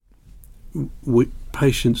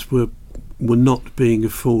patients were not being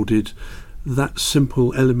afforded that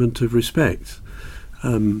simple element of respect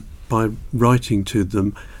by writing to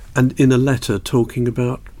them and in a letter talking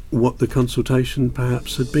about what the consultation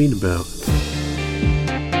perhaps had been about.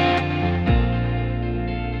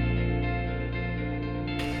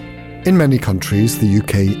 In many countries, the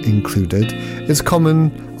UK included, it's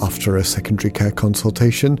common after a secondary care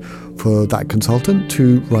consultation for that consultant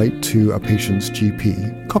to write to a patient's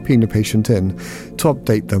GP, copying the patient in, to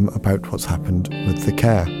update them about what's happened with the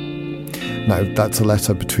care. Now, that's a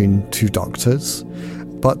letter between two doctors,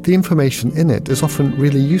 but the information in it is often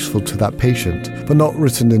really useful to that patient, but not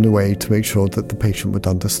written in a way to make sure that the patient would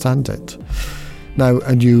understand it. Now,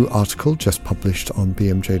 a new article just published on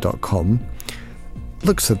bmj.com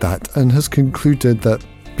looks at that and has concluded that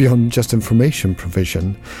beyond just information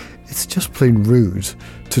provision, it's just plain rude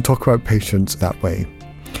to talk about patients that way.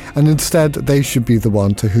 And instead, they should be the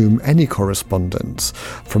one to whom any correspondence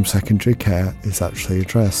from secondary care is actually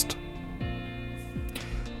addressed.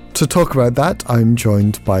 To talk about that, I'm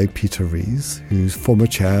joined by Peter Rees, who's former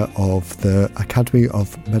chair of the Academy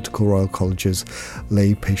of Medical Royal College's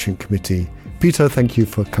Lay Patient Committee. Peter, thank you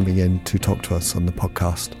for coming in to talk to us on the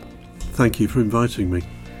podcast. Thank you for inviting me.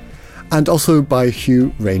 And also by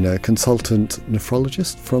Hugh Rayner, consultant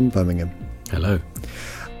nephrologist from Birmingham. Hello.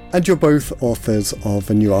 And you're both authors of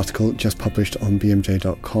a new article just published on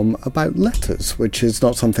bmj.com about letters, which is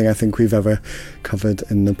not something I think we've ever covered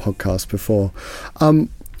in the podcast before.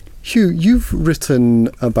 Hugh, you've written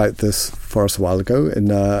about this for us a while ago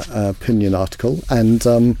in an opinion article, and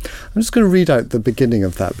I'm just going to read out the beginning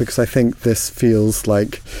of that because I think this feels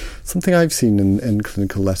like something I've seen in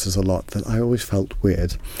clinical letters a lot that I always felt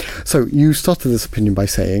weird. So you started this opinion by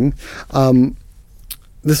saying,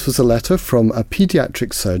 this was a letter from a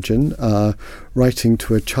paediatric surgeon writing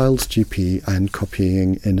to a child's GP and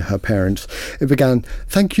copying in her parents. It began,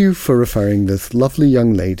 "Thank you for referring this lovely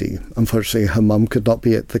young lady. Unfortunately, her mum could not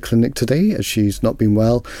be at the clinic today as she's not been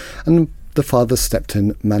well, and the father stepped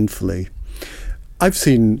in manfully." I've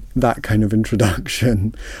seen that kind of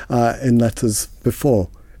introduction in letters before,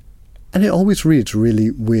 and it always reads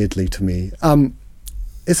really weirdly to me.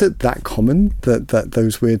 Is it that common that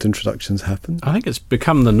those weird introductions happen? I think it's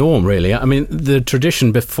become the norm, really. I mean, the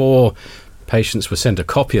tradition before patients were sent a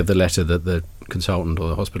copy of the letter that the consultant or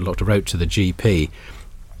the hospital doctor wrote to the GP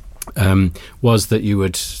was that you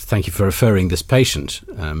would thank you for referring this patient.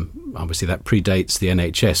 Obviously, that predates the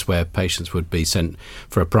NHS, where patients would be sent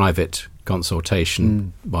for a private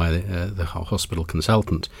consultation by the hospital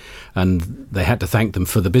consultant, and they had to thank them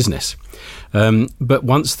for the business. But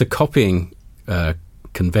once the copying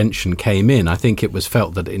convention came in, I think it was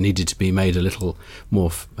felt that it needed to be made a little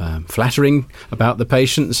more flattering about the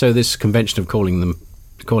patient. So this convention of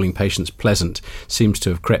calling patients pleasant seems to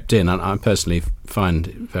have crept in, and I personally find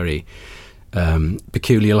it very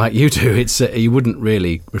peculiar, like you do. It's you wouldn't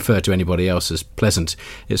really refer to anybody else as pleasant.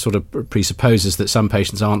 It sort of presupposes that some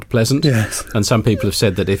patients aren't pleasant. Yes. And some people have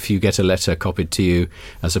said that if you get a letter copied to you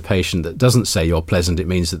as a patient that doesn't say you're pleasant, it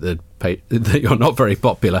means that that you're not very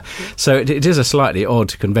popular. So it is a slightly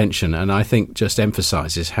odd convention, and I think just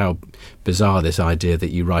emphasises how bizarre this idea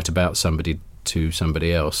that you write about somebody to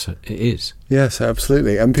somebody else is. Yes,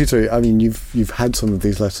 absolutely. And Peter, I mean, you've had some of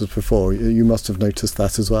these letters before. You must have noticed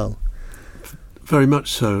that as well. Very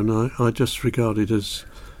much so, and I just regard it as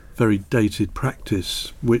very dated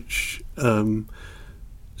practice, which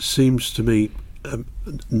seems to me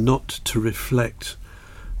not to reflect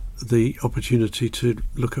the opportunity to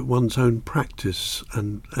look at one's own practice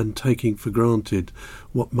and taking for granted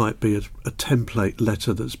what might be a template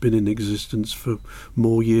letter that's been in existence for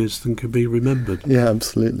more years than can be remembered. Yeah,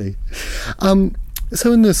 absolutely.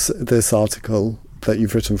 So in this article that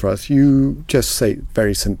you've written for us, you just say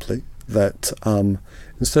very simply that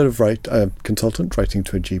instead of a consultant writing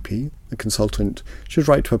to a GP, a consultant should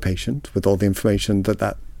write to a patient with all the information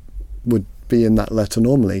that would be in that letter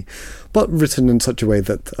normally, but written in such a way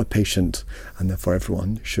that a patient, and therefore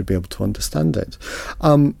everyone, should be able to understand it.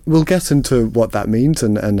 We'll get into what that means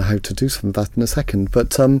and how to do some of that in a second,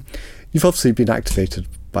 but you've obviously been activated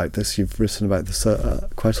by this. You've written about this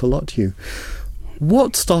quite a lot, Hugh.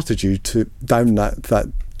 What started you down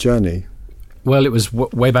that journey? Well, it was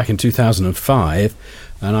way back in 2005,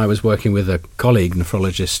 and I was working with a colleague,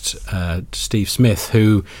 nephrologist Steve Smith,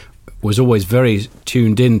 who was always very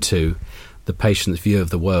tuned into the patient's view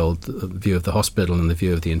of the world, the view of the hospital, and the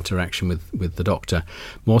view of the interaction with the doctor,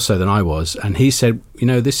 more so than I was. And he said,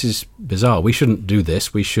 this is bizarre. We shouldn't do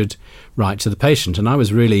this. We should write to the patient. And I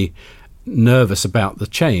was really nervous about the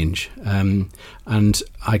change. And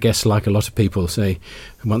I guess, like a lot of people say,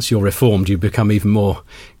 once you're reformed, you become even more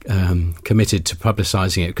committed to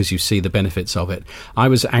publicising it because you see the benefits of it. I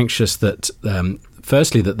was anxious that,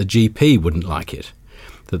 firstly, that the GP wouldn't like it,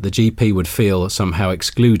 that the GP would feel somehow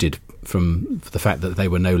excluded from the fact that they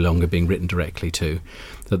were no longer being written directly to,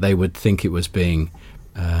 that they would think it was being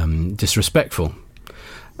disrespectful.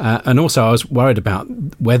 And also I was worried about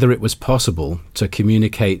whether it was possible to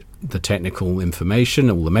communicate the technical information,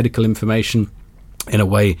 all the medical information, in a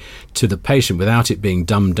way to the patient without it being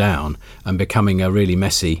dumbed down and becoming a really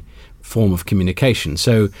messy form of communication.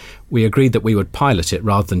 So we agreed that we would pilot it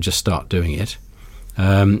rather than just start doing it,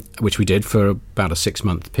 which we did for about a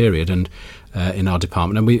 6-month period and in our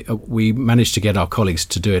department. And we managed to get our colleagues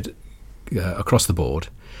to do it across the board.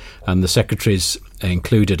 And the secretaries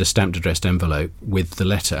included a stamped addressed envelope with the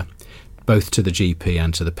letter, both to the GP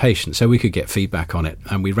and to the patient, so we could get feedback on it.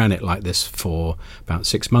 And we ran it like this for about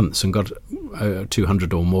 6 months and got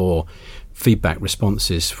 200 or more feedback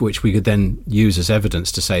responses, which we could then use as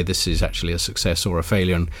evidence to say this is actually a success or a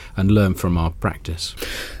failure and learn from our practice.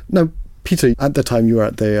 Now, Peter, at the time you were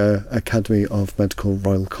at the Academy of Medical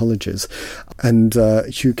Royal Colleges, and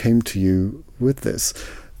Hugh came to you with this.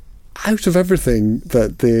 Out of everything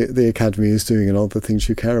that the Academy is doing and all the things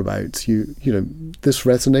you care about, you know, this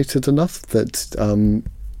resonated enough that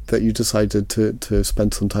that you decided to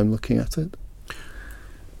spend some time looking at it?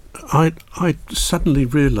 I suddenly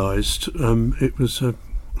realised it was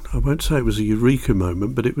I won't say it was a eureka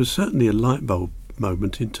moment, but it was certainly a light bulb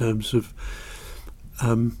moment in terms of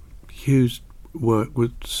Hugh's work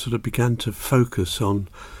sort of began to focus on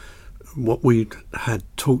what we had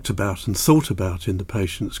talked about and thought about in the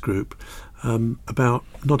patients group, about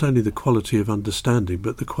not only the quality of understanding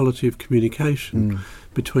but the quality of communication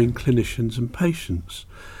between clinicians and patients.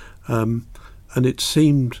 And it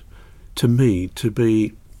seemed to me to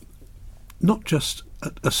be not just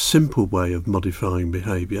a simple way of modifying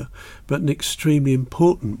behaviour, but an extremely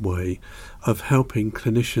important way of helping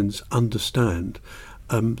clinicians understand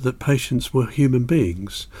that patients were human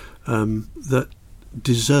beings, that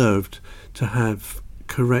deserved to have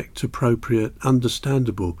correct, appropriate,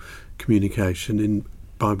 understandable communication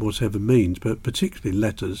by whatever means, but particularly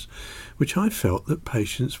letters, which I felt that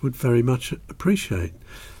patients would very much appreciate.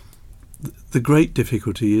 The great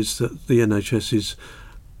difficulty is that the NHS is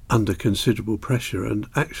under considerable pressure, and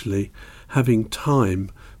actually having time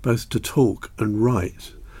both to talk and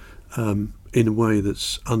write in a way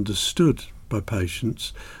that's understood by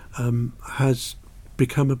patients has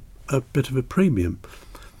become a bit of a premium.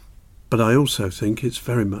 But I also think it's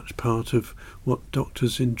very much part of what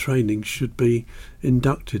doctors in training should be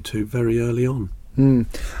inducted to very early on.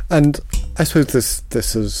 And I suppose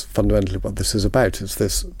this is fundamentally what this is about. It's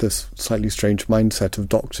this slightly strange mindset of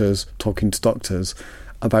doctors talking to doctors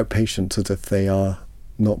about patients as if they are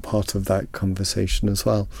not part of that conversation as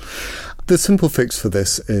well. The simple fix for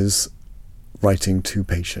this is writing to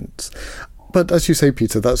patients. But as you say,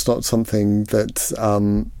 Peter, that's not something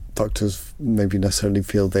that doctors maybe necessarily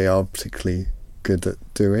feel they are particularly good at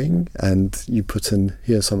doing, and you put in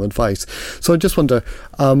here some advice. So I just wonder,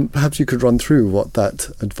 perhaps you could run through what that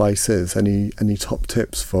advice is, any top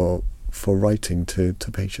tips for writing to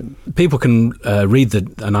patients. People can read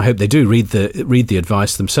and I hope they do read the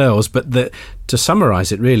advice themselves, but to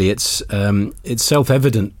summarise it, really, it's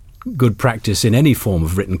self-evident good practice in any form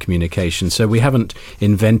of written communication. So we haven't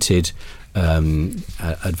invented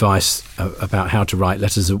advice about how to write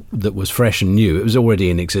letters that was fresh and new. It was already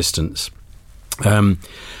in existence. And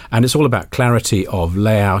it's all about clarity of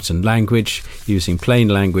layout and language, using plain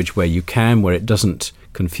language where you can, where it doesn't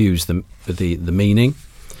confuse the meaning,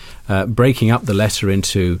 breaking up the letter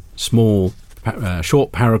into small,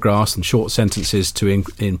 short paragraphs and short sentences to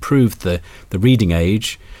improve the reading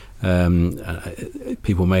age.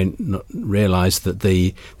 People may not realise that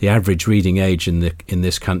the average reading age in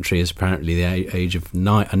this country is apparently the age of a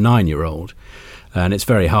 9-year-old, and it's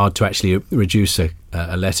very hard to actually reduce a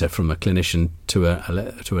letter from a clinician to a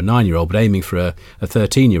 9-year-old. But aiming for a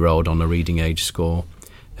 13-year-old on a reading age score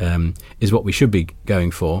is what we should be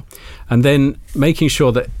going for, and then making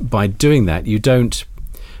sure that by doing that you don't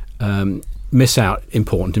miss out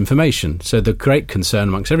important information. So the great concern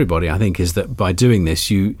amongst everybody, I think, is that by doing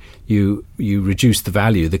this you reduce the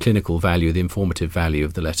value, the clinical value, the informative value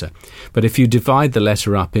of the letter. But if you divide the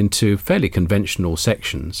letter up into fairly conventional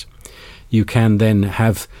sections, you can then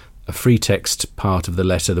have a free text part of the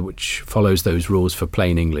letter which follows those rules for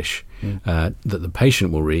plain English that the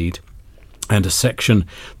patient will read, and a section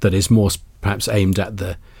that is more perhaps aimed at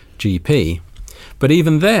the GP. But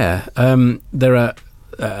even there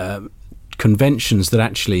are conventions that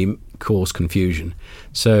actually cause confusion.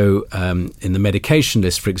 So in the medication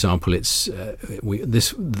list, for example, it's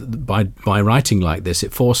by writing like this,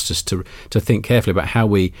 it forced us to think carefully about how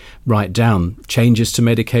we write down changes to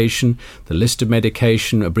medication, the list of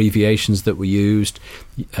medication, abbreviations that were used.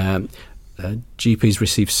 GPs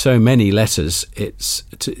receive so many letters, it's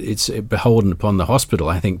beholden upon the hospital,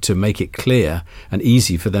 I think, to make it clear and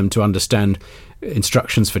easy for them to understand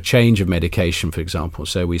instructions for change of medication, for example.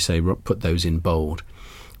 So we say put those in bold.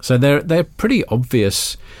 So they're pretty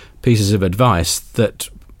obvious pieces of advice that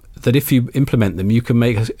if you implement them, you can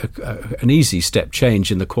make an easy step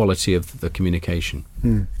change in the quality of the communication.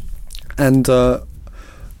 And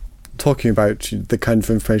talking about the kind of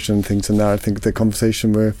information and things in there, I think the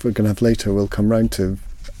conversation we're going to have later will come round to,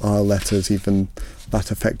 are letters even that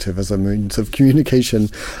effective as a means of communication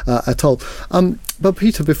at all? But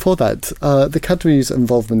Peter, before that, the Academy's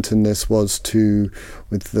involvement in this was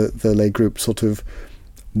with the lay group, sort of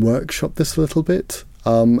workshop this a little bit.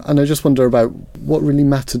 And I just wonder about what really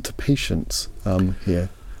mattered to patients here.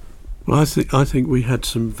 Well, I think we had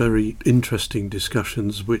some very interesting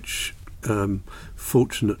discussions which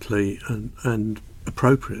fortunately and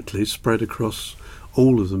appropriately spread across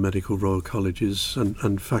all of the medical royal colleges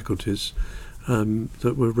and faculties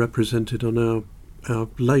that were represented on our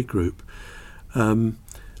lay group. And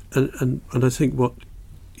I think what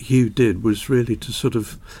Hugh did was really to sort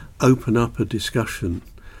of open up a discussion.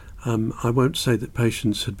 I won't say that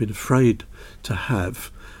patients had been afraid to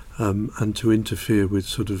have and to interfere with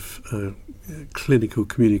sort of clinical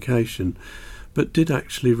communication, but did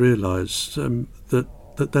actually realise that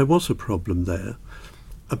there was a problem there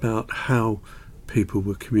about how people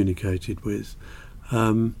were communicated with,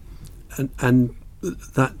 and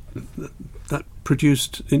that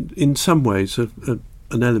produced in some ways an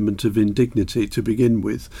element of indignity to begin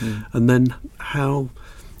with, and then how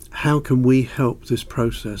can we help this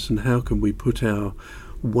process, and how can we put our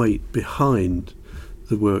weight behind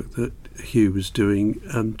the work that Hugh was doing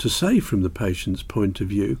to say from the patient's point of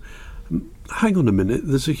view, hang on a minute,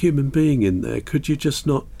 there's a human being in there, could you just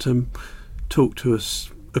not talk to us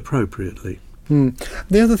appropriately?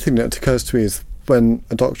 The other thing that occurs to me is when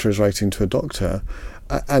a doctor is writing to a doctor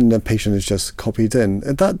and the patient is just copied in,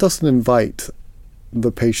 that doesn't invite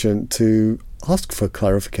the patient to ask for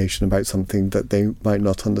clarification about something that they might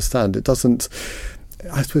not understand. It doesn't,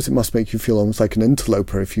 I suppose it must make you feel almost like an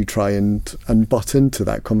interloper if you try and butt into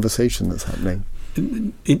that conversation that's happening.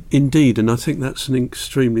 Indeed, and I think that's an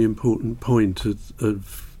extremely important point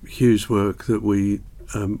of Hugh's work that we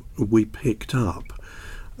picked up,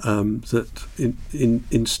 that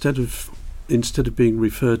instead of being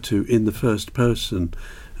referred to in the first person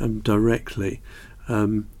directly,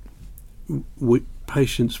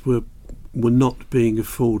 patients were not being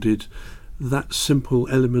afforded that simple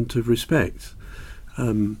element of respect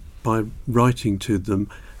by writing to them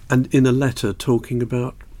and in a letter talking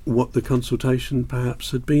about what the consultation perhaps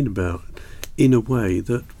had been about in a way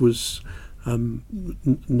that was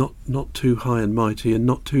not too high and mighty and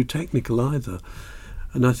not too technical either.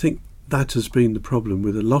 And I think that has been the problem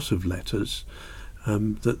with a lot of letters,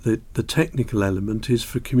 that the technical element is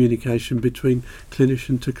for communication between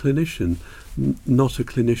clinician to clinician, not a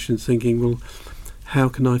clinician thinking, well, how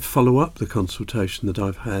can I follow up the consultation that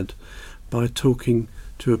I've had by talking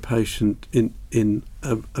to a patient in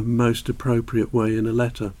a most appropriate way in a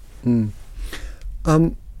letter.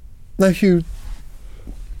 Now, Hugh,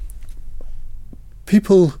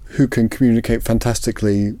 people who can communicate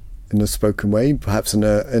fantastically in a spoken way, perhaps in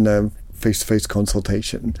a face-to-face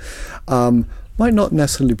consultation, might not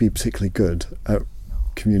necessarily be particularly good at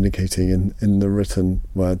communicating in the written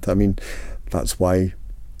word. I mean, that's why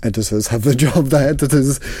editors have the job that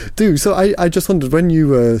editors do. So I just wondered, when you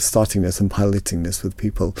were starting this and piloting this with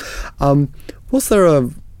people, was there a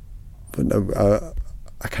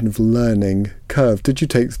kind of learning curve? Did you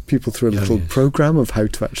take people through a little program of how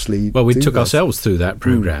to actually Well, we do took this? ourselves through that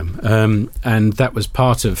program, and that was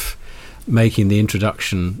part of making the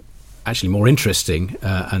introduction actually more interesting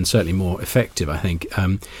and certainly more effective, I think.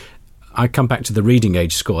 I come back to the reading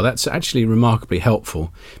age score. That's actually remarkably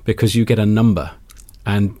helpful because you get a number,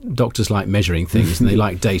 and doctors like measuring things and they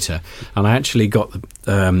like data. And I actually got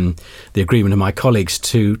the agreement of my colleagues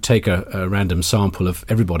to take a random sample of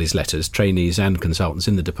everybody's letters, trainees and consultants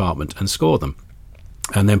in the department, and score them,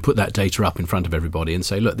 and then put that data up in front of everybody and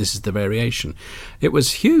say, look, this is the variation. It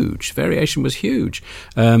was huge. Variation was huge.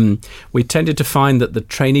 We tended to find that the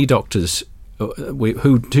trainee doctors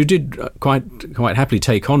who did quite happily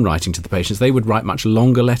take on writing to the patients, they would write much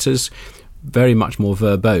longer letters, very much more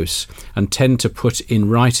verbose, and tend to put in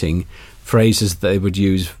writing phrases that they would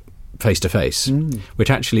use face-to-face, which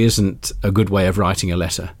actually isn't a good way of writing a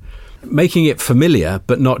letter. making it familiar,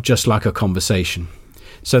 but not just like a conversation.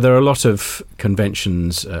 So there are a lot of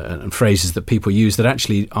conventions and phrases that people use that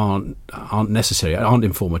actually aren't necessary, aren't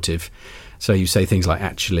informative. So you say things like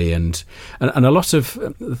actually, and a lot of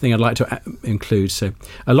the thing I'd like to include. So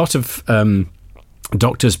a lot of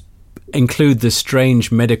doctors include the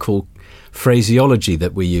strange medical phraseology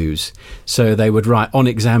that we use. So they would write, on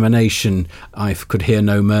examination, I could hear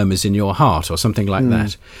no murmurs in your heart, or something like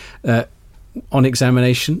that. On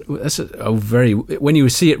examination, that's when you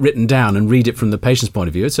see it written down and read it from the patient's point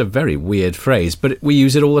of view, it's a very weird phrase, but we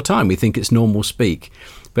use it all the time. We think it's normal speak.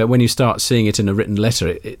 But when you start seeing it in a written letter,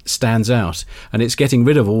 it stands out. And it's getting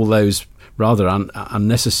rid of all those rather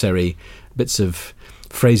unnecessary bits of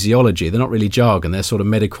phraseology. They're not really jargon, they're sort of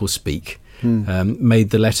medical speak. Made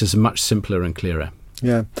the letters much simpler and clearer.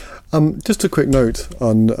 Yeah. Just a quick note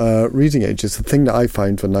on reading ages. The thing that I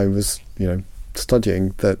found when I was,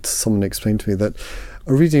 studying, that someone explained to me that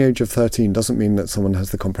a reading age of 13 doesn't mean that someone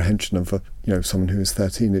has the comprehension of someone who is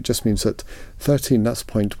 13. It just means that 13, that's the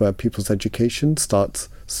point where people's education starts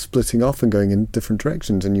splitting off and going in different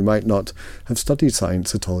directions, and you might not have studied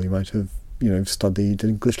science at all. You might have studied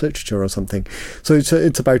English literature or something. So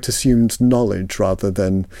it's about assumed knowledge rather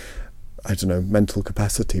than, I don't know, mental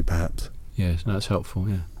capacity perhaps. Yes, that's helpful,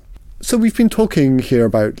 yeah. So we've been talking here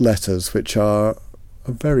about letters, which are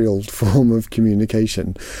a very old form of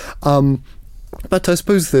communication. But I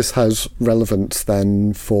suppose this has relevance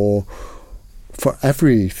then for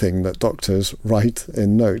everything that doctors write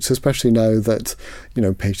in notes, especially now that,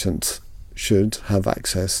 patients should have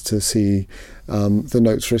access to see the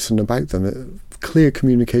notes written about them. Clear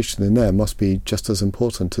communication in there must be just as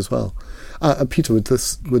important as well. Peter,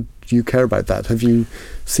 would you care about that? Have you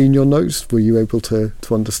seen your notes? Were you able to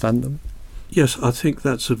understand them? Yes, I think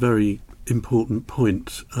that's a very important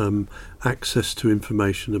point. Access to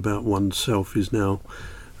information about oneself is now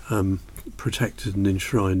protected and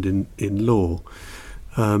enshrined in law.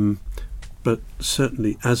 But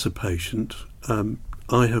certainly as a patient,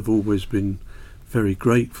 I have always been very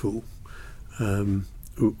grateful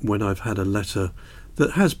when I've had a letter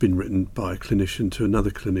that has been written by a clinician to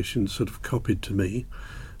another clinician, sort of copied to me.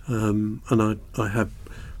 And I have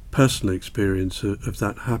personal experience of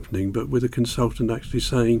that happening, but with a consultant actually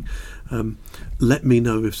saying, let me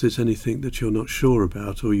know if there's anything that you're not sure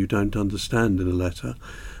about or you don't understand in a letter,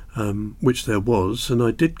 which there was, and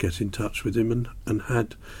I did get in touch with him and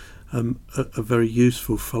had a very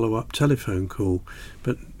useful follow-up telephone call.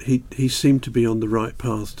 But he seemed to be on the right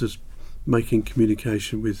path to making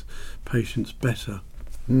communication with patients better.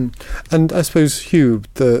 And I suppose, Hugh,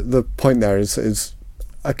 the point there is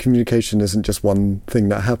a communication isn't just one thing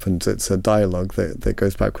that happens, it's a dialogue that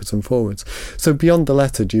goes backwards and forwards. So beyond the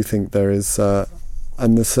letter, do you think there is a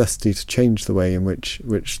necessity to change the way in which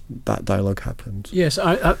that dialogue happens? Yes,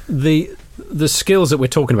 the skills that we're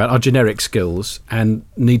talking about are generic skills and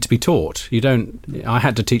need to be taught. I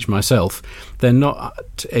had to teach myself. They're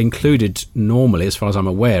not included normally, as far as I'm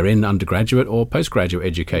aware, in undergraduate or postgraduate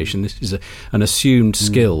education. This is an assumed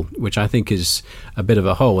skill, which I think is a bit of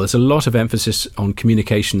a hole. There's a lot of emphasis on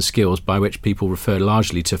communication skills, by which people refer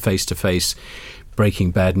largely to face-to-face breaking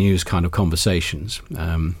bad news kind of conversations.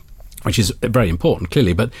 Which is very important,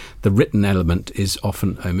 clearly, but the written element is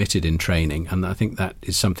often omitted in training, and I think that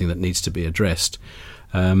is something that needs to be addressed.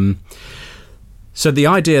 So the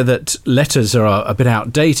idea that letters are a bit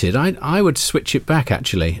outdated, I would switch it back,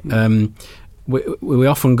 actually. We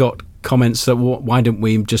often got comments that, why don't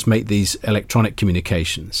we just make these electronic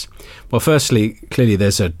communications? Well, firstly, clearly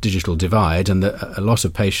there's a digital divide, and a lot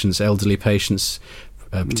of patients, elderly patients,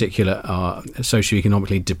 particular are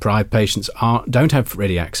socioeconomically deprived patients don't have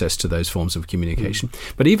ready access to those forms of communication.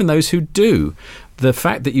 But even those who do, the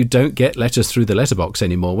fact that you don't get letters through the letterbox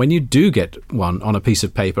anymore, when you do get one on a piece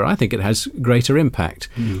of paper, I think it has greater impact.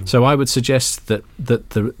 So I would suggest that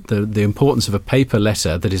the importance of a paper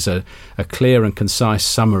letter that is a clear and concise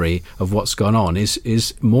summary of what's gone on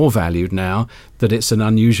is more valued now that it's an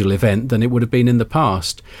unusual event than it would have been in the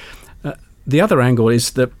past. The other angle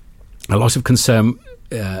is that a lot of concern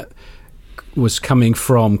was coming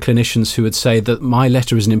from clinicians who would say that my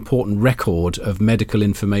letter is an important record of medical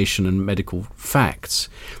information and medical facts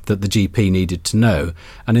that the GP needed to know.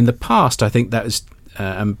 And in the past, I think that is,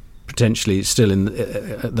 and potentially still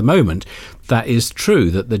at the moment, that is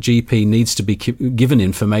true, that the GP needs to be given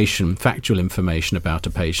information, factual information about a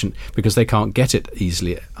patient, because they can't get it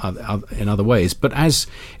easily in other ways. But as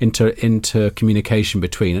intercommunication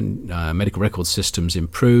between medical record systems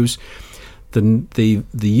improves, the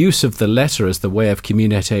use of the letter as the way of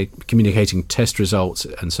communicating test results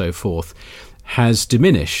and so forth has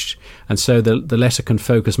diminished. And so the letter can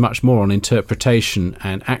focus much more on interpretation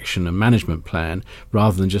and action and management plan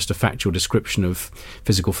rather than just a factual description of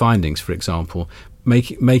physical findings, for example,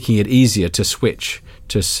 making it easier to switch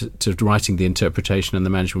to writing the interpretation and the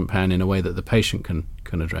management plan in a way that the patient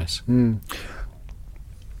can address.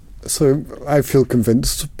 So I feel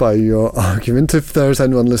convinced by your argument. If there's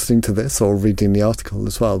anyone listening to this or reading the article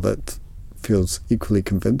as well that feels equally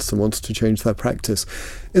convinced and wants to change their practice,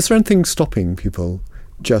 is there anything stopping people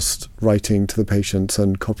just writing to the patients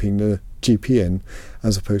and copying the GP in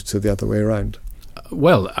as opposed to the other way around?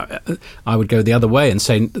 Well, I would go the other way and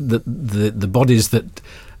say that the bodies that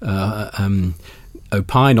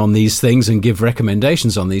opine on these things and give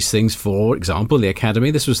recommendations on these things, for example, the Academy.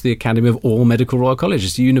 This was the Academy of all medical Royal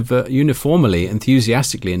Colleges. Uniformly,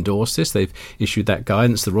 enthusiastically endorsed this. They've issued that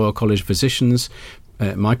guidance. The Royal College of Physicians,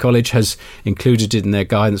 my college, has included it in their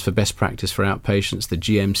guidance for best practice for outpatients. The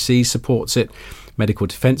GMC supports it. Medical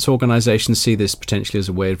defence organisations see this potentially as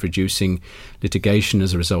a way of reducing litigation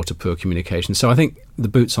as a result of poor communication. So I think the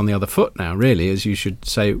boot's on the other foot now, really, as you should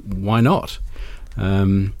say, why not?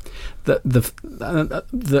 And I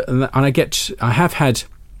have had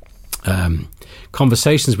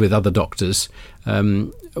conversations with other doctors.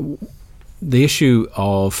 The issue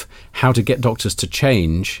of how to get doctors to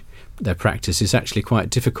change their practice is actually quite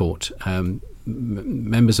difficult.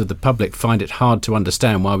 Members of the public find it hard to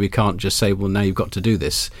understand why we can't just say, well, now you've got to do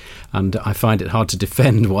this. And I find it hard to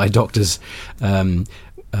defend why doctors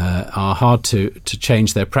are hard to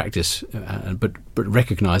change their practice, but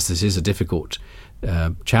recognise this is a difficult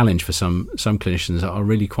challenge for some clinicians that are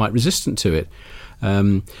really quite resistant to it.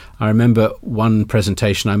 I remember one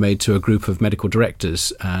presentation I made to a group of medical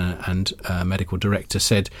directors, and a medical director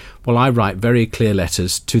said, well, I write very clear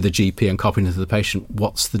letters to the GP and copy them to the patient.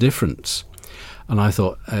 What's the difference? And I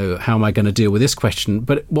thought, oh, how am I going to deal with this question?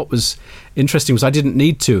 But what was interesting was I didn't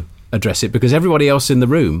need to address it because everybody else in the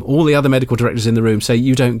room, all the other medical directors in the room, say,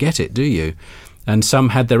 you don't get it, do you? And some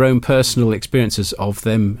had their own personal experiences of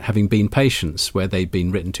them having been patients where they'd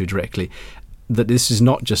been written to directly. That this is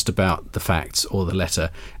not just about the facts or the letter.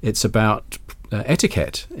 It's about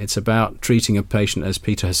etiquette. It's about treating a patient, as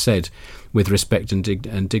Peter has said, with respect and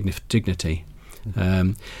dignity.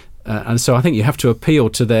 And so I think you have to appeal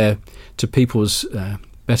to people's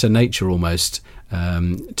better nature almost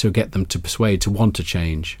to get them to persuade, to want to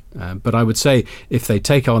change. But I would say if they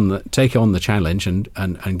take on the challenge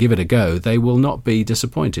and give it a go, they will not be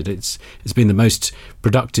disappointed. It's been the most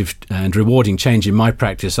productive and rewarding change in my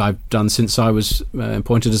practice I've done since I was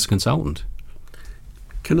appointed as a consultant.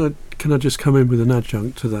 Can I just come in with an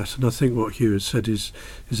adjunct to that? And I think what Hugh has said is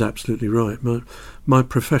absolutely right. My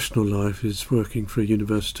professional life is working for a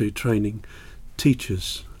university training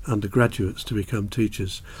teachers, undergraduates to become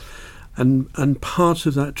teachers. And part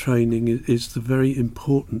of that training is the very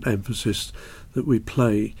important emphasis that we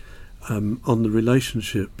play on the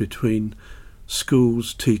relationship between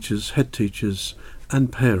schools, teachers, head teachers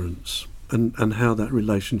and parents, and how that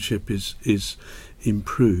relationship is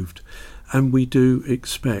improved. And we do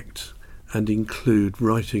expect and include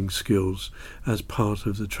writing skills as part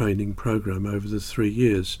of the training programme over the 3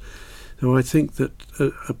 years. So I think that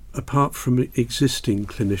apart from existing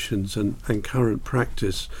clinicians and current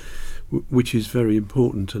practice, which is very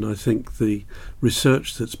important, and I think the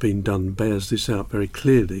research that's been done bears this out very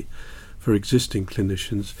clearly for existing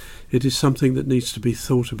clinicians, it is something that needs to be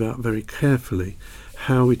thought about very carefully,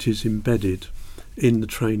 how it is embedded in the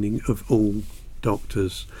training of all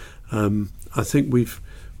doctors. I think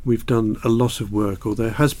we've done a lot of work, or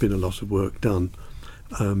there has been a lot of work done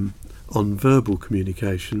on verbal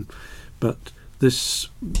communication, but this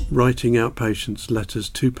writing outpatients' letters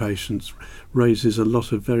to patients raises a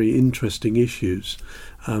lot of very interesting issues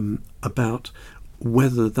about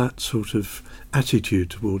whether that sort of attitude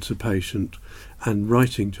towards a patient and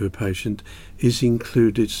writing to a patient is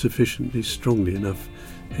included sufficiently strongly enough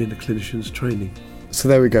in a clinician's training. So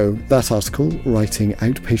there we go. That article, Writing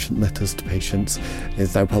Outpatient Letters to Patients,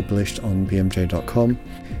 is now published on bmj.com.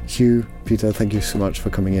 Hugh, Peter, thank you so much for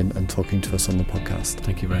coming in and talking to us on the podcast.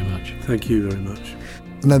 Thank you very much. Thank you very much.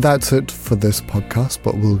 Now that's it for this podcast,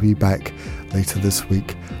 but we'll be back later this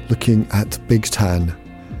week looking at Big Tan,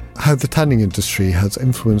 how the tanning industry has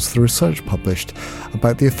influenced the research published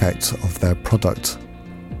about the effects of their product.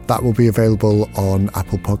 That will be available on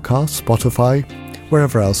Apple Podcasts, Spotify,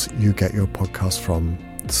 wherever else you get your podcast from.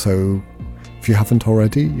 So if you haven't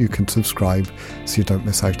already, you can subscribe so you don't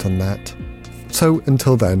miss out on that. So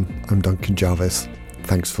until then, I'm Duncan Jarvis.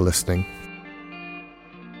 Thanks for listening.